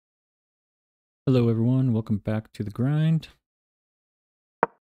Hello everyone, welcome back to the grind.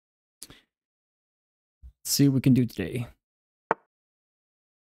 Let's see what we can do today.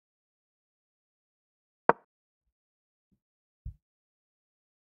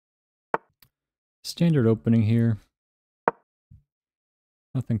 Standard opening here.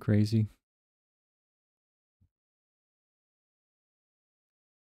 Nothing crazy.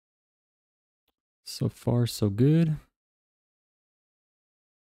 So far, so good.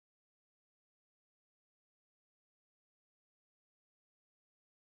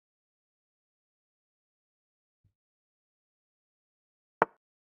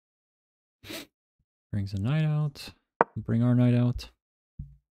 Brings a knight out. Bring our knight out.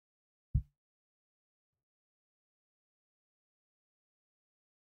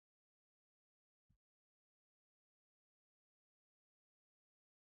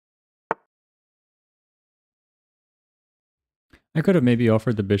 I could have maybe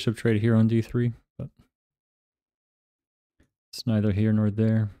offered the bishop trade here on d3, but it's neither here nor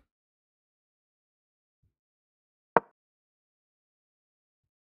there.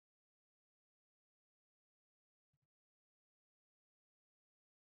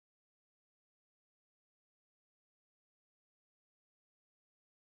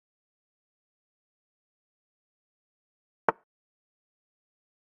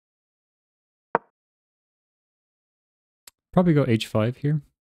 Probably go h5 here.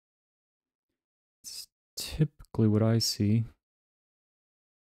 It's typically what I see.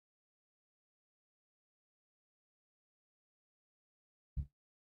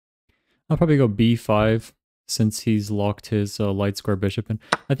 I'll probably go b5 since he's locked his light square bishop in.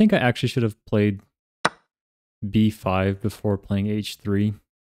 I think I actually should have played b5 before playing h3.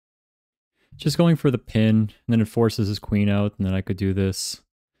 Just going for the pin, and then it forces his queen out, and then I could do this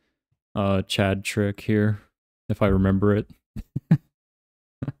Chad trick here, if I remember it.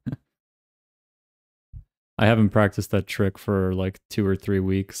 I haven't practiced that trick for like 2 or 3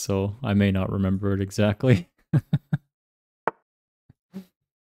 weeks, so I may not remember it exactly.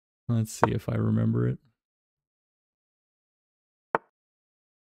 Let's see if I remember it.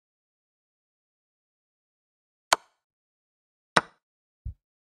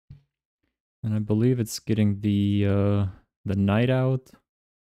 And I believe it's getting the knight out.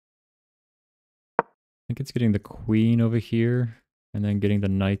 I think it's getting the queen over here, and then getting the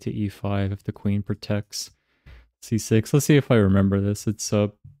knight to e5 if the queen protects c6. Let's see if I remember this. It's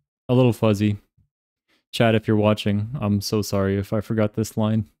a little fuzzy. Chad, if you're watching, I'm so sorry if I forgot this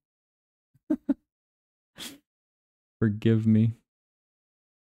line. Forgive me.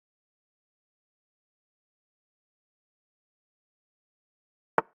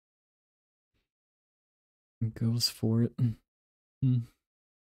 Goes for it.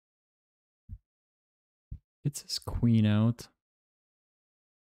 Gets his queen out.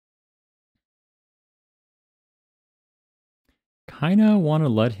 Kinda want to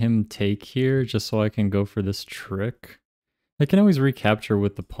let him take here just so I can go for this trick. I can always recapture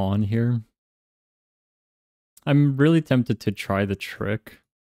with the pawn here. I'm really tempted to try the trick.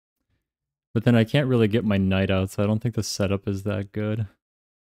 But then I can't really get my knight out, so I don't think the setup is that good.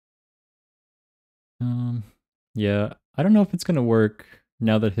 Yeah, I don't know if it's gonna work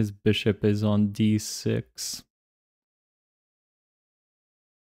now that his bishop is on d6.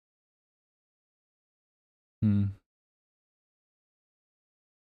 Don't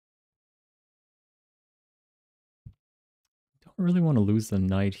really want to lose the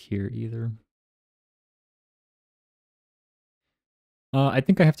knight here either. I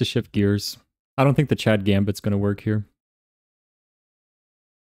think I have to shift gears. I don't think the Chad Gambit's gonna work here.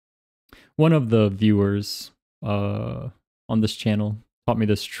 One of the viewers on this channel taught me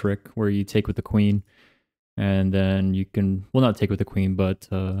this trick where you take with the queen, and then you can, well, not take with the queen, but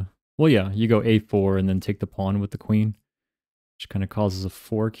well, yeah, you go a4 and then take the pawn with the queen, which kind of causes a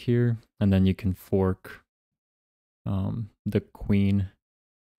fork here, and then you can fork the queen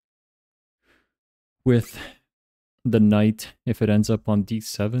with the knight if it ends up on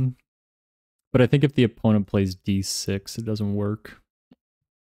d7. But I think if the opponent plays d6, it doesn't work.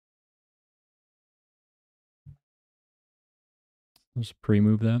 I'll just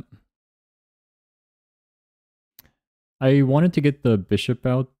pre-move that. I wanted to get the bishop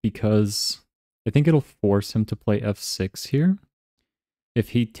out because I think it'll force him to play f6 here if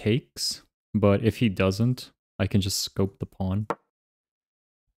he takes, but if he doesn't, I can just scope the pawn.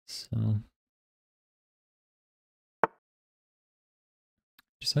 So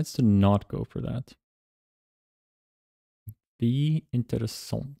decides to not go for that. Be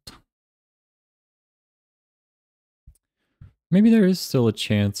interessant. Maybe there is still a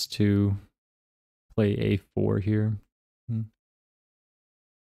chance to play a4 here.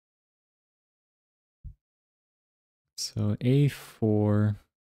 So a4.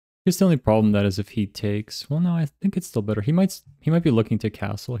 Here's the only problem that is if he takes. Well, no, I think it's still better. He might be looking to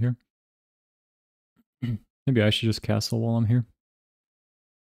castle here. Maybe I should just castle while I'm here.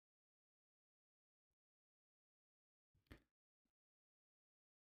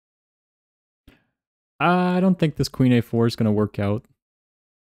 I don't think this queen a4 is going to work out.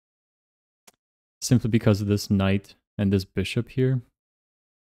 Simply because of this knight and this bishop here.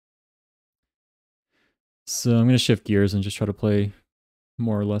 So I'm going to shift gears and just try to play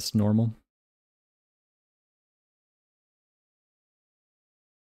more or less normal.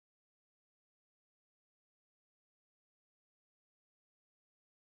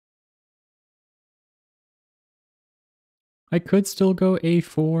 I could still go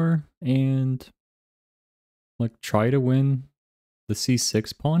a4 and like try to win the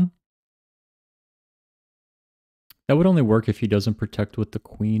c6 pawn. That would only work if he doesn't protect with the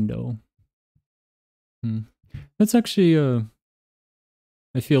queen though. That's actually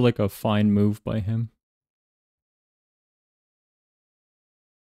I feel like a fine move by him.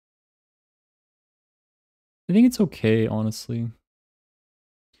 I think it's okay, honestly.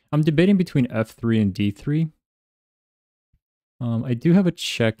 I'm debating between f3 and d3. I do have a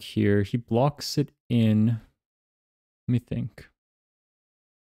check here. He blocks it in. Let me think.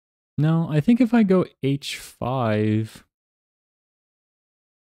 No, I think if I go h5,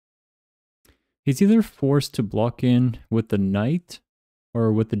 he's either forced to block in with the knight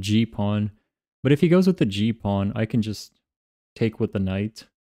or with the g-pawn. But if he goes with the g-pawn, I can just take with the knight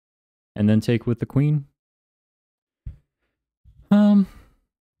and then take with the queen. I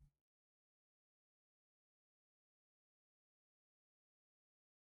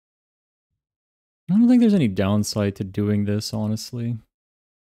don't think there's any downside to doing this, honestly.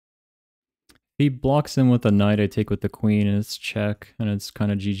 He blocks in with the knight, I take with the queen, and it's check, and it's kind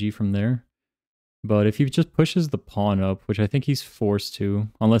of GG from there. But if he just pushes the pawn up, which I think he's forced to,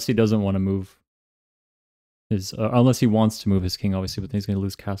 unless he doesn't want to move his, unless he wants to move his king, obviously, but then he's going to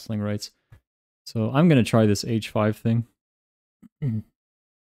lose castling rights. So I'm going to try this h5 thing.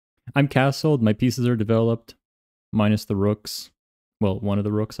 I'm castled, my pieces are developed, minus the rooks. Well, one of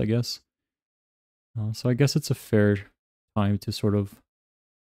the rooks, I guess. So I guess it's a fair time to sort of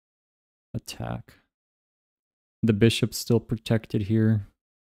attack. The bishop's still protected here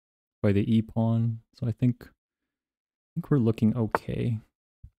by the e-pawn, so I think we're looking okay.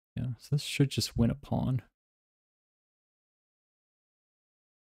 Yeah, so this should just win a pawn.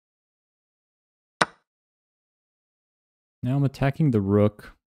 Now I'm attacking the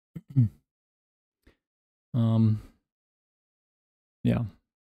rook. Yeah.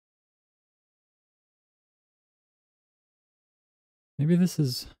 Maybe this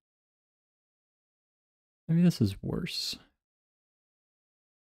is worse.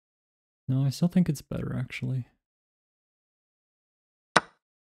 No, I still think it's better, actually.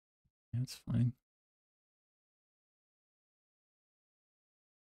 That's fine.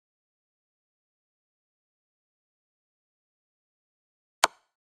 I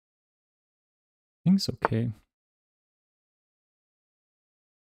think it's okay.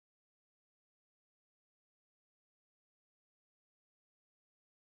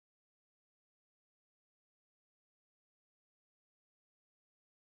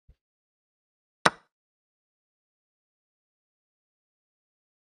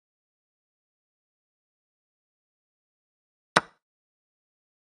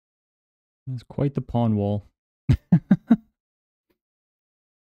 It's quite the pawn wall.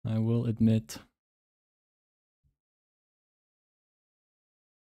 I will admit.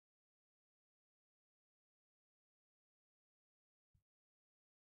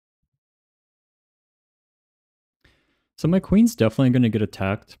 So my queen's definitely going to get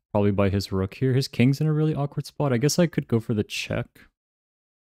attacked, probably by his rook here. His king's in a really awkward spot. I guess I could go for the check.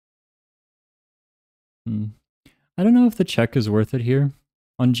 I don't know if the check is worth it here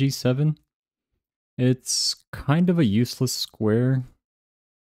on g7. It's kind of a useless square.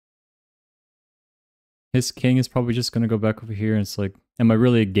 His king is probably just going to go back over here, and it's like, am I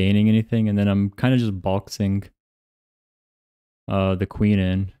really gaining anything? And then I'm kind of just boxing the queen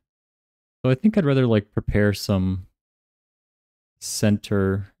in. So I think I'd rather like prepare some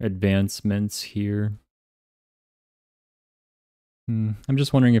center advancements here. I'm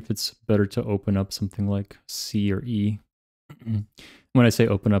just wondering if it's better to open up something like C or E. When I say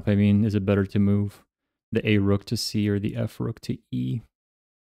open up, I mean, is it better to move the A rook to C or the F rook to E?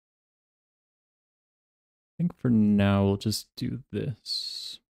 I think for now we'll just do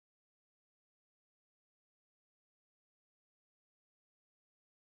this.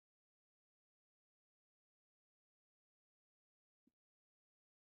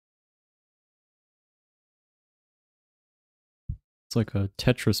 It's like a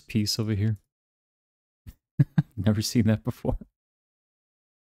Tetris piece over here. Never seen that before.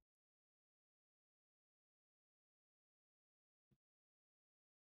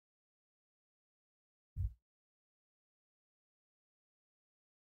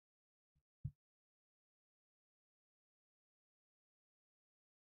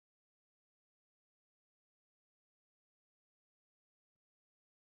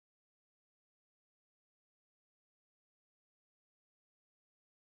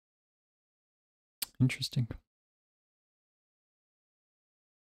 Interesting.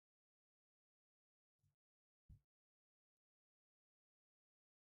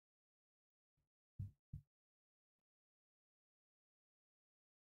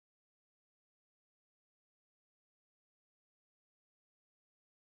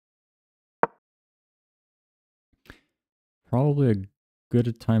 Probably a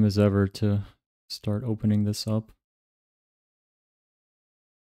good time as ever to start opening this up.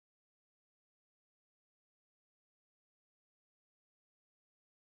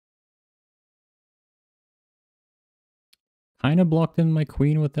 Kind of blocked in my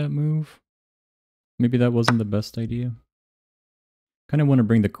queen with that move. Maybe that wasn't the best idea. Kind of want to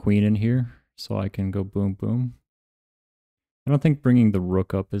bring the queen in here so I can go boom boom. I don't think bringing the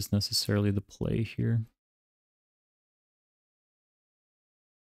rook up is necessarily the play here.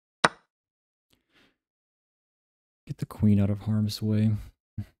 Get the queen out of harm's way.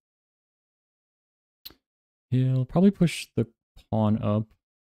 He'll probably push the pawn up.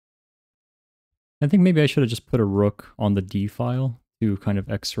 I think maybe I should have just put a rook on the d file to kind of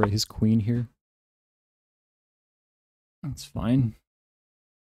x-ray his queen here. That's fine.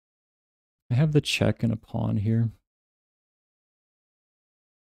 I have the check and a pawn here.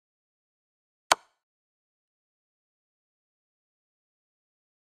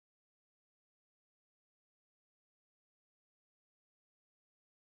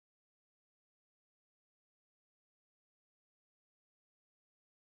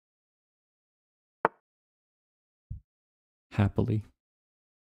 Happily.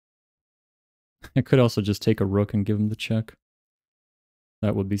 I could also just take a rook and give him the check.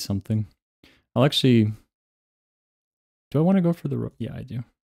 That would be something. I'll actually... Do I want to go for the rook? Yeah, I do.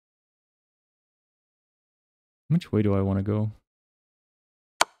 Which way do I want to go?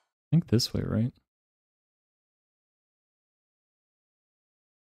 I think this way, right?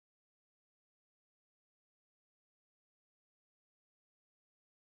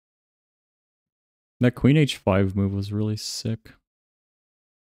 That queen h5 move was really sick.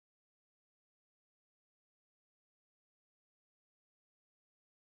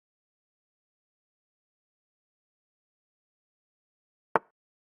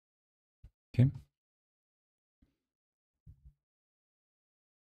 Okay.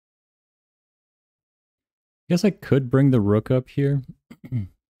 Guess I could bring the rook up here.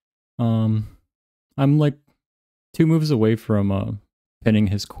 I'm like 2 moves away from pinning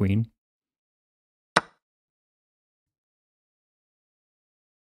his queen.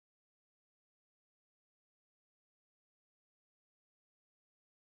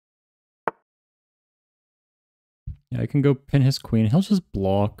 Yeah, I can go pin his queen. He'll just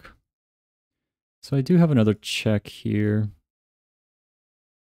block. So I do have another check here.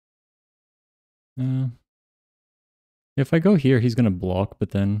 If I go here, he's going to block,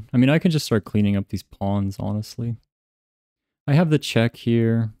 but then... I mean, I can just start cleaning up these pawns, honestly. I have the check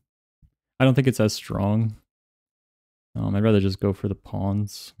here. I don't think it's as strong. I'd rather just go for the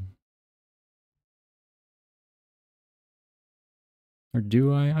pawns. Or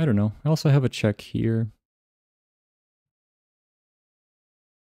do I? I don't know. I also have a check here.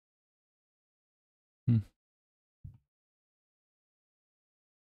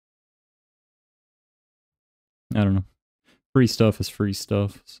 I don't know. Free stuff is free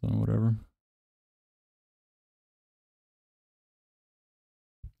stuff, so whatever.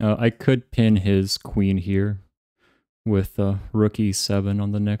 I could pin his queen here with rook e7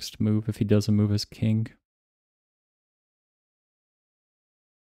 on the next move if he doesn't move his king.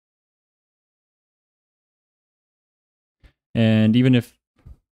 And even if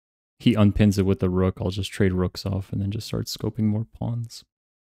he unpins it with the rook, I'll just trade rooks off and then just start scoping more pawns.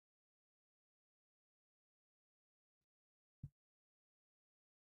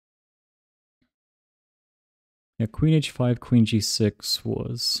 Yeah, queen h5, queen g6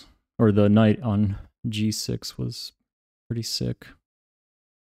 was... Or the knight on g6 was pretty sick.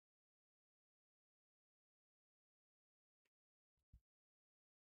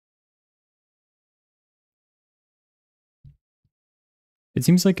 It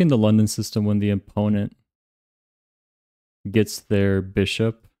seems like in the London system, when the opponent gets their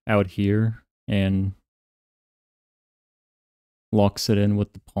bishop out here and locks it in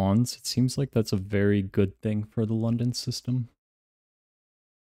with the pawns. It seems like that's a very good thing for the London system.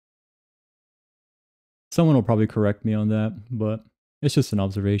 Someone will probably correct me on that, but it's just an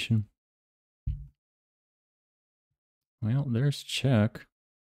observation. Well, there's check.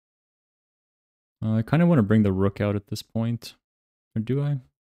 I kind of want to bring the rook out at this point. Or do I?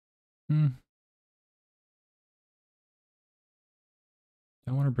 Do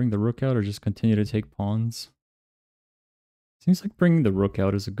I want to bring the rook out or just continue to take pawns? Seems like bringing the rook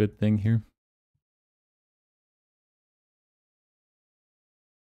out is a good thing here.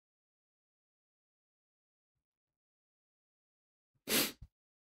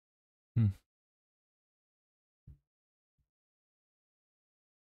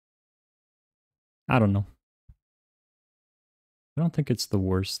 I don't know. I don't think it's the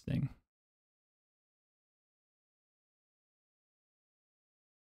worst thing.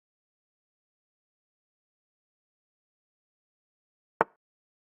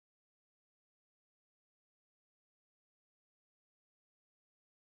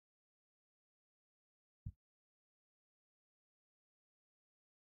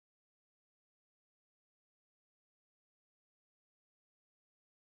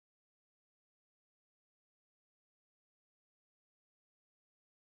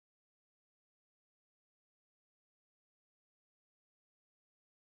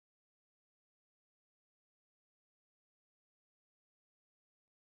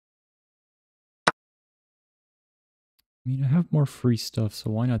 I mean, I have more free stuff,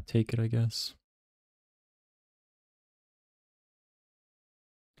 so why not take it, I guess.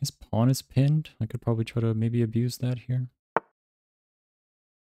 His pawn is pinned. I could probably try to maybe abuse that here.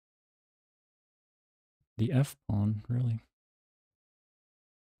 The F pawn, really.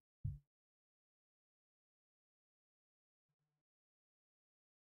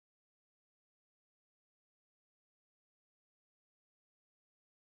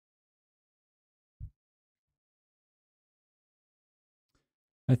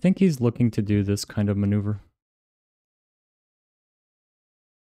 I think he's looking to do this kind of maneuver.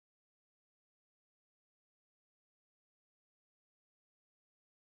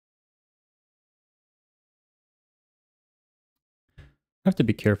 I have to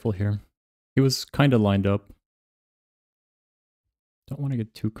be careful here. He was kind of lined up. Don't want to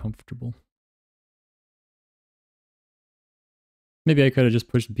get too comfortable. Maybe I could have just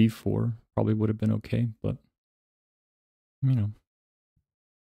pushed b4. Probably would have been okay, but you know.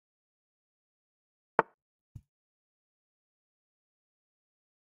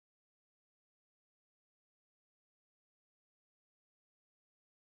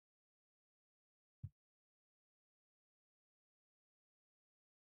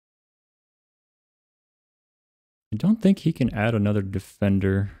 I don't think he can add another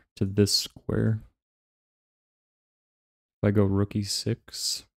defender to this square. If I go rook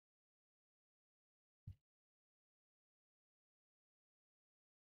e6.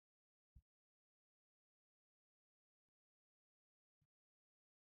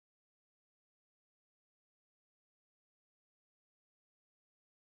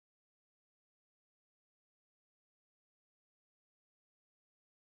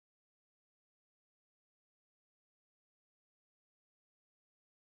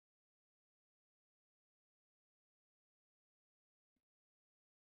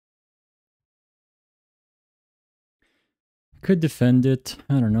 Could defend it.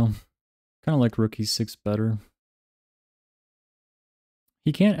 I don't know. Kind of like rook e6 better.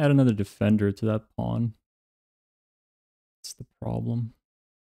 He can't add another defender to that pawn. That's the problem.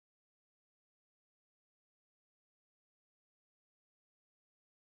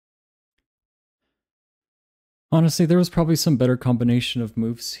 Honestly, there was probably some better combination of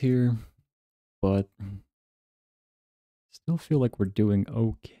moves here, but still feel like we're doing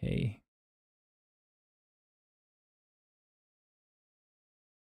okay.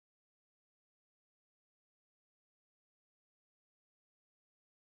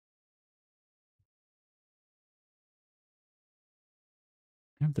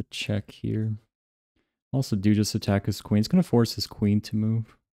 I have the check here. Also, do just attack his queen. It's going to force his queen to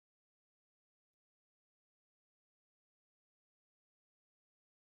move.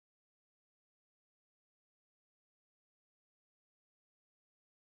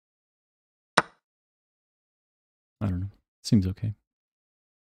 I don't know. Seems okay.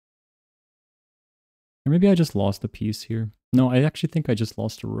 Or maybe I just lost a piece here. No, I actually think I just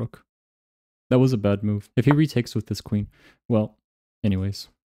lost a rook. That was a bad move. If he retakes with this queen, well, anyways.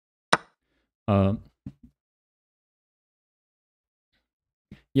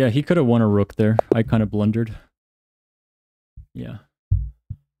 Yeah, he could have won a rook there. I kind of blundered. Yeah.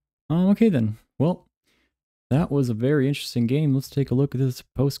 Okay then. Well, that was a very interesting game. Let's take a look at this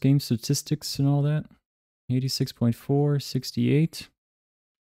post-game statistics and all that. 86.4, 68.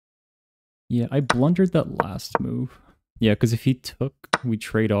 Yeah, I blundered that last move. Yeah, because if he took, we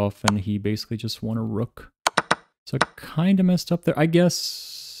trade off, and he basically just won a rook. So I kind of messed up there. I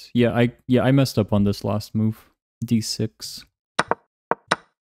guess, yeah, I messed up on this last move. D6.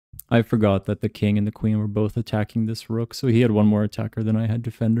 I forgot that the king and the queen were both attacking this rook, so he had one more attacker than I had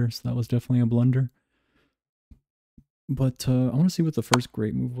defender, so that was definitely a blunder. But I want to see what the first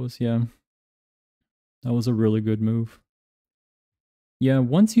great move was. Yeah, that was a really good move. Yeah,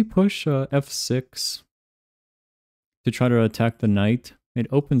 once you push f6 to try to attack the knight, it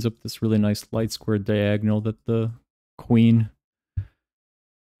opens up this really nice light square diagonal that the queen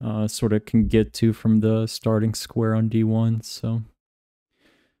sort of can get to from the starting square on d1. So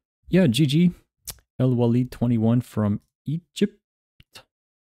yeah, GG. El Walid 21 from Egypt.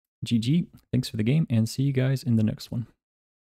 GG. Thanks for the game, and see you guys in the next one.